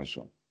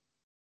enthusiasm.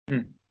 Hmm.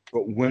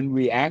 But when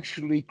we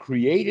actually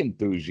create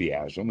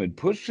enthusiasm and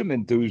put some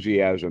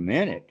enthusiasm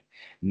in it,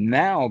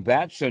 now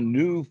that's a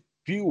new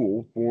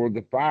fuel for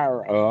the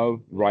fire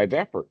of right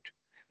effort.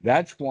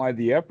 That's why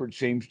the effort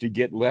seems to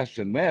get less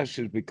and less,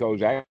 is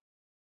because I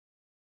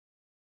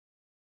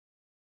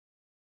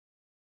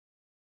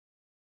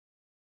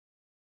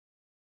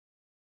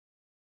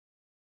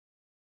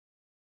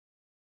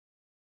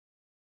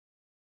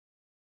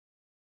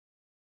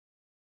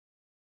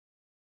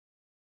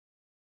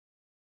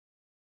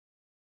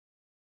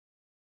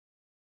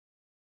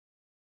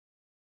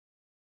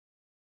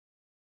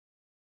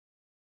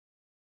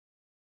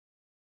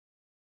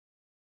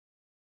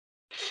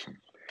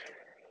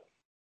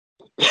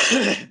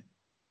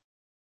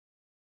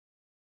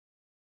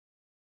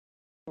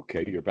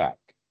okay, you're back,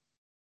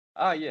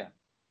 Ah, yeah.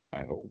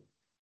 I hope.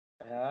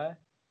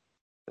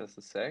 Just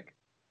a sec.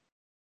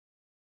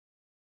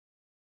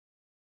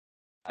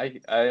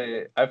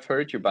 I've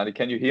heard you, buddy.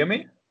 Can you hear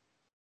me?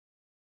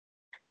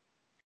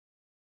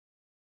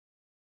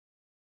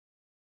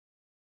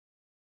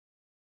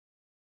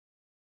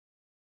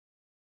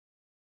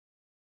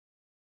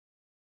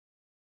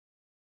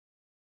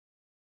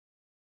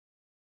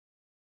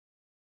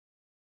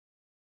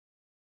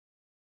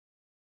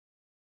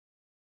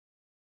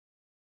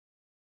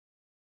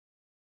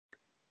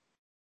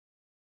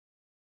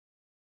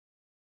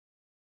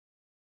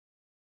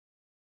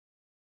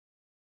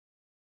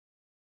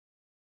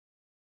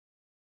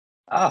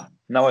 Ah,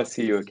 now I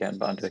see you again,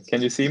 Bante.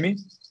 Can you see me?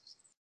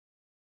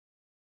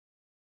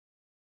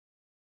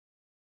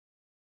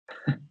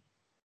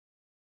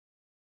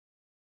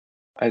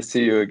 I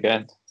see you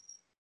again.